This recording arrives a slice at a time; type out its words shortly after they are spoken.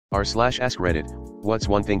r/AskReddit, what's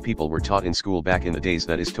one thing people were taught in school back in the days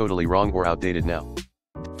that is totally wrong or outdated now?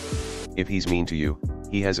 If he's mean to you,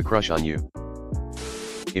 he has a crush on you.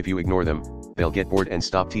 If you ignore them, they'll get bored and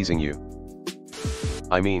stop teasing you.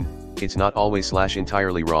 I mean, it's not always /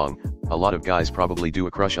 entirely wrong. A lot of guys probably do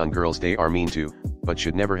a crush on girls they are mean to, but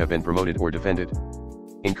should never have been promoted or defended.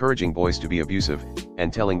 Encouraging boys to be abusive,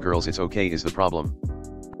 and telling girls it's okay is the problem.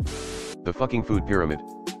 The fucking food pyramid.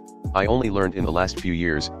 I only learned in the last few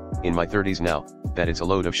years, in my 30s now, that it's a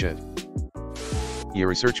load of shit. Your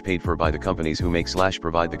research paid for by the companies who make /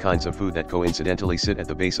 provide the kinds of food that coincidentally sit at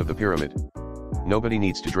the base of the pyramid. Nobody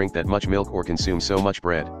needs to drink that much milk or consume so much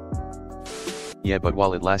bread. Yeah, but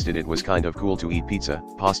while it lasted, it was kind of cool to eat pizza,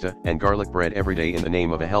 pasta, and garlic bread every day in the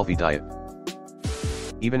name of a healthy diet.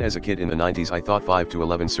 Even as a kid in the 90s, I thought 5 to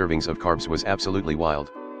 11 servings of carbs was absolutely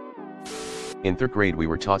wild. In 3rd grade we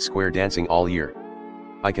were taught square dancing all year.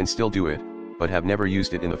 I can still do it, but have never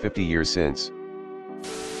used it in the 50 years since.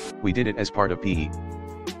 We did it as part of PE.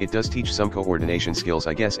 It does teach some coordination skills,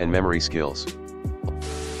 I guess, and memory skills.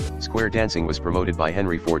 Square dancing was promoted by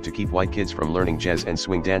Henry Ford to keep white kids from learning jazz and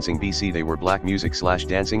swing dancing BC. They were black music /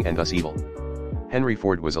 dancing and thus evil. Henry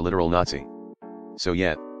Ford was a literal Nazi. So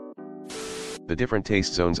yeah. The different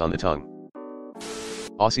taste zones on the tongue.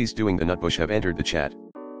 Aussies doing the nutbush have entered the chat.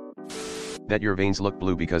 That your veins look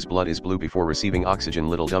blue because blood is blue before receiving oxygen.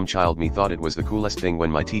 Little dumb child me thought it was the coolest thing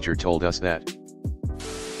when my teacher told us that.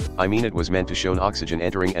 I mean, it was meant to show oxygen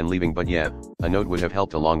entering and leaving, but yeah, a note would have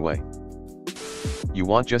helped a long way. You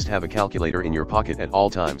want just have a calculator in your pocket at all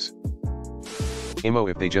times. Imo,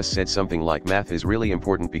 if they just said something like math is really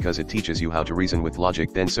important because it teaches you how to reason with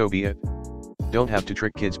logic, then so be it. Don't have to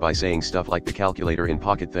trick kids by saying stuff like the calculator in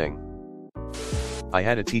pocket thing. I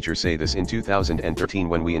had a teacher say this in 2013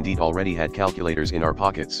 when we indeed already had calculators in our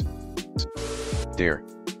pockets. Dare.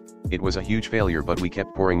 It was a huge failure, but we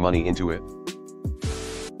kept pouring money into it.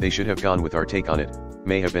 They should have gone with our take on it,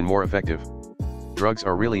 may have been more effective. Drugs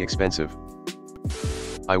are really expensive.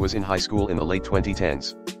 I was in high school in the late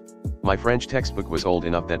 2010s. My French textbook was old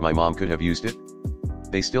enough that my mom could have used it.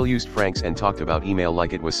 They still used francs and talked about email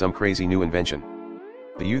like it was some crazy new invention.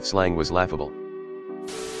 The youth slang was laughable.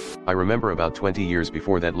 I remember about 20 years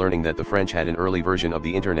before that learning that the French had an early version of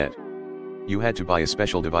the internet. You had to buy a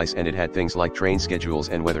special device and it had things like train schedules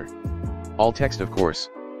and weather. All text, of course.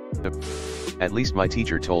 At least my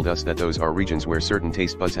teacher told us that those are regions where certain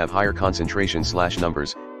taste buds have higher concentration /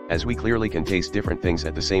 numbers, as we clearly can taste different things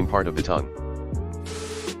at the same part of the tongue.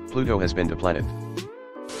 Pluto has been deplaned.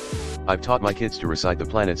 I've taught my kids to recite the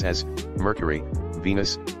planets as Mercury,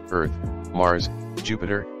 Venus, Earth, Mars,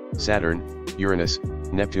 Jupiter, Saturn, Uranus,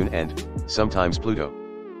 Neptune, and sometimes Pluto.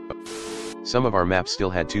 Some of our maps still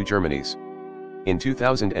had 2 Germanys. In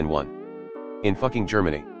 2001. In fucking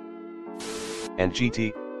Germany. And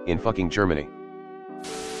GT, in fucking Germany.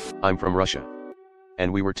 I'm from Russia.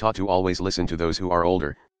 And we were taught to always listen to those who are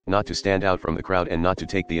older, not to stand out from the crowd and not to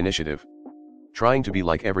take the initiative. Trying to be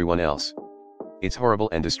like everyone else. It's horrible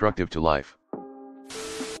and destructive to life.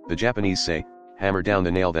 The Japanese say, hammer down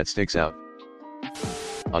the nail that sticks out.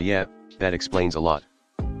 Ah yeah, that explains a lot.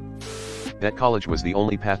 That college was the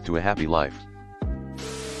only path to a happy life.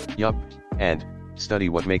 Yup, and, study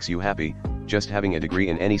what makes you happy. Just having a degree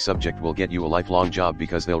in any subject will get you a lifelong job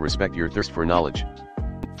because they'll respect your thirst for knowledge.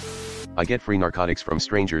 I get free narcotics from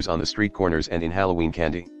strangers on the street corners and in Halloween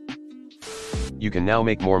candy. You can now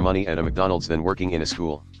make more money at a McDonald's than working in a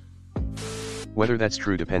school. Whether that's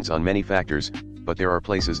true depends on many factors, but there are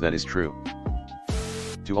places that is true.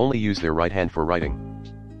 To only use their right hand for writing.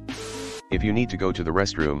 If you need to go to the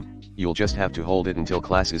restroom, you'll just have to hold it until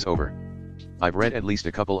class is over. I've read at least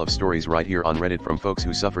a couple of stories right here on Reddit from folks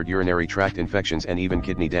who suffered urinary tract infections and even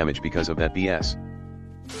kidney damage because of that BS.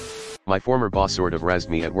 My former boss sort of razzed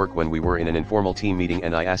me at work when we were in an informal team meeting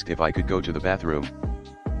and I asked if I could go to the bathroom.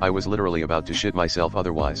 I was literally about to shit myself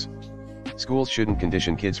otherwise. Schools shouldn't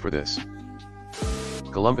condition kids for this.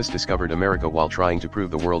 Columbus discovered America while trying to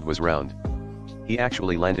prove the world was round. He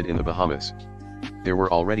actually landed in the Bahamas. There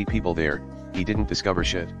were already people there, he didn't discover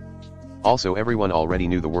shit. Also, everyone already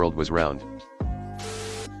knew the world was round.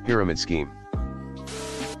 Pyramid scheme.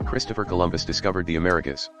 Christopher Columbus discovered the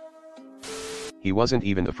Americas. He wasn't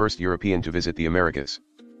even the first European to visit the Americas.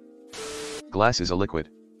 Glass is a liquid.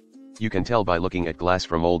 You can tell by looking at glass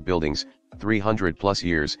from old buildings, 300 plus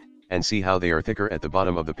years, and see how they are thicker at the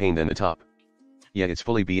bottom of the pane than the top. Yeah, it's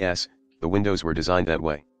fully BS, the windows were designed that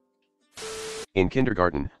way. In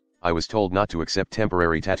kindergarten, I was told not to accept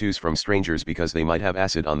temporary tattoos from strangers because they might have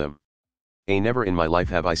acid on them. A, never in my life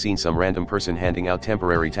have I seen some random person handing out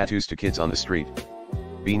temporary tattoos to kids on the street.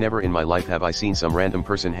 B, never in my life have I seen some random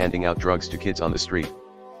person handing out drugs to kids on the street.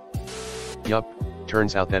 Yup,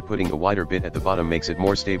 turns out that putting a wider bit at the bottom makes it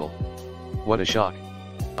more stable. What a shock.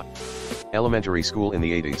 Elementary school in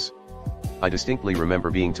the 80s. I distinctly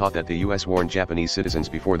remember being taught that the US warned Japanese citizens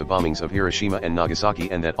before the bombings of Hiroshima and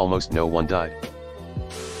Nagasaki and that almost no one died.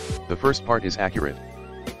 The first part is accurate.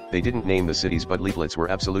 They didn't name the cities, but leaflets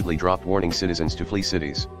were absolutely dropped warning citizens to flee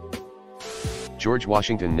cities. George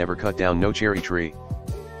Washington never cut down no cherry tree.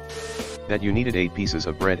 That you needed 8 pieces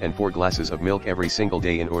of bread and 4 glasses of milk every single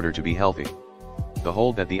day in order to be healthy. The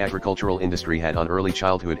hold that the agricultural industry had on early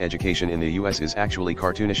childhood education in the US is actually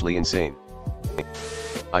cartoonishly insane.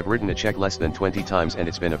 I've written a check less than 20 times and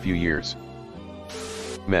it's been a few years.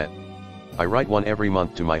 Met. I write one every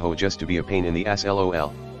month to my hoe just to be a pain in the ass,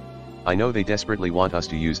 lol. I know they desperately want us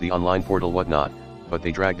to use the online portal whatnot, but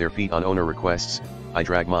they drag their feet on owner requests, I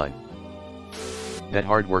drag mine. That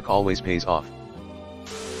hard work always pays off.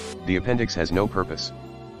 The appendix has no purpose.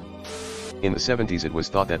 In the 70s it was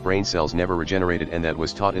thought that brain cells never regenerated, and that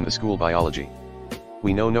was taught in the school biology.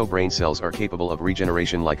 We know no brain cells are capable of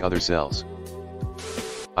regeneration like other cells.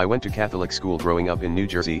 I went to Catholic school growing up in New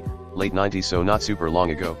Jersey, late 90s, so not super long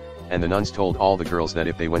ago, and the nuns told all the girls that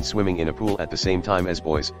if they went swimming in a pool at the same time as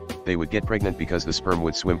boys, they would get pregnant because the sperm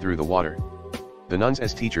would swim through the water. The nuns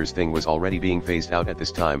as teachers thing was already being phased out at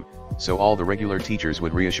this time, so all the regular teachers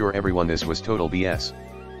would reassure everyone this was total BS.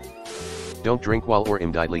 Don't drink while or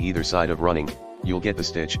immediately either side of running, you'll get the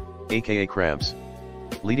stitch, aka cramps.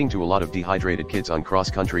 Leading to a lot of dehydrated kids on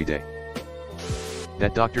cross-country day.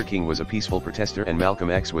 That Dr. King was a peaceful protester and Malcolm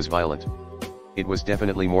X was violent. It was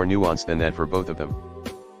definitely more nuanced than that for both of them.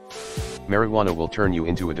 Marijuana will turn you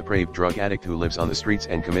into a depraved drug addict who lives on the streets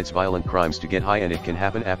and commits violent crimes to get high, and it can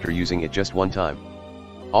happen after using it just one time.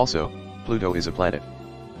 Also, Pluto is a planet.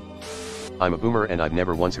 I'm a boomer and I've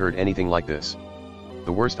never once heard anything like this.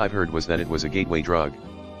 The worst I've heard was that it was a gateway drug.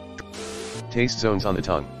 Taste zones on the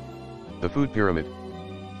tongue. The food pyramid.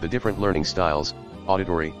 The different learning styles,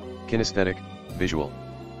 auditory, kinesthetic, visual.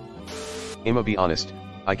 I'ma be honest,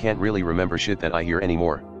 I can't really remember shit that I hear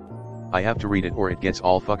anymore. I have to read it or it gets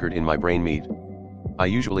all fuckered in my brain meat. I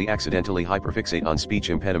usually accidentally hyperfixate on speech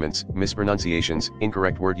impediments, mispronunciations,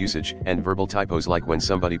 incorrect word usage, and verbal typos, like when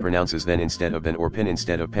somebody pronounces then instead of then or pin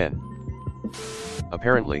instead of pen.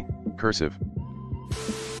 Apparently, cursive.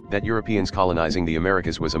 That Europeans colonizing the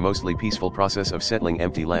Americas was a mostly peaceful process of settling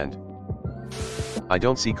empty land. I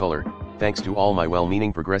don't see color, thanks to all my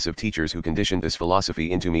well-meaning progressive teachers who conditioned this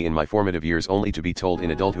philosophy into me in my formative years, only to be told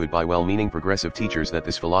in adulthood by well-meaning progressive teachers that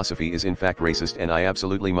this philosophy is in fact racist and I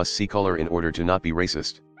absolutely must see color in order to not be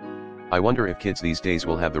racist. I wonder if kids these days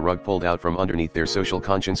will have the rug pulled out from underneath their social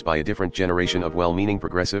conscience by a different generation of well-meaning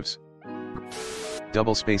progressives.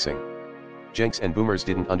 Double spacing. Jenks and boomers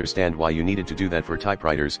didn't understand why you needed to do that for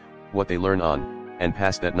typewriters, what they learn on, and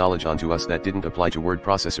pass that knowledge on to us that didn't apply to word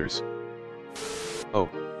processors. Oh,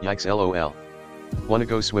 yikes, lol. Wanna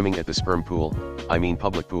go swimming at the sperm pool, I mean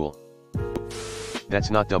public pool.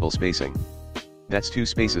 That's not double spacing. That's 2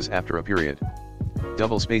 spaces after a period.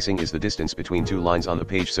 Double spacing is the distance between 2 lines on the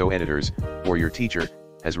page so editors, or your teacher,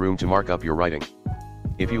 has room to mark up your writing.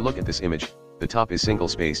 If you look at this image, the top is single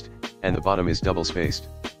spaced, and the bottom is double spaced.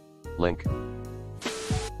 Link.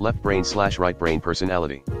 Left brain / right brain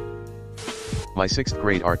personality. My 6th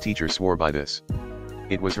grade art teacher swore by this.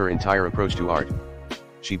 It was her entire approach to art.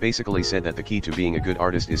 She basically said that the key to being a good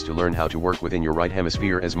artist is to learn how to work within your right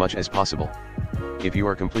hemisphere as much as possible. If you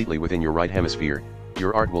are completely within your right hemisphere,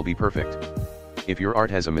 your art will be perfect. If your art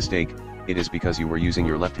has a mistake, it is because you were using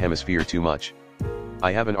your left hemisphere too much.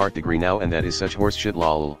 I have an art degree now and that is such horseshit,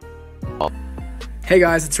 lol. Hey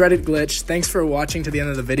guys, it's Reddit Glitch. Thanks for watching to the end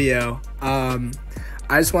of the video.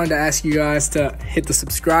 I just wanted to ask you guys to hit the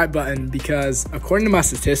subscribe button because according to my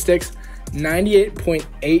statistics,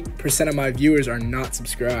 98.8% of my viewers are not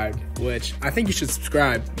subscribed, which I think you should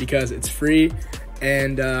subscribe because it's free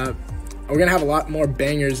and we're going to have a lot more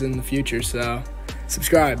bangers in the future, so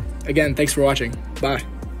subscribe. Again, thanks for watching. Bye.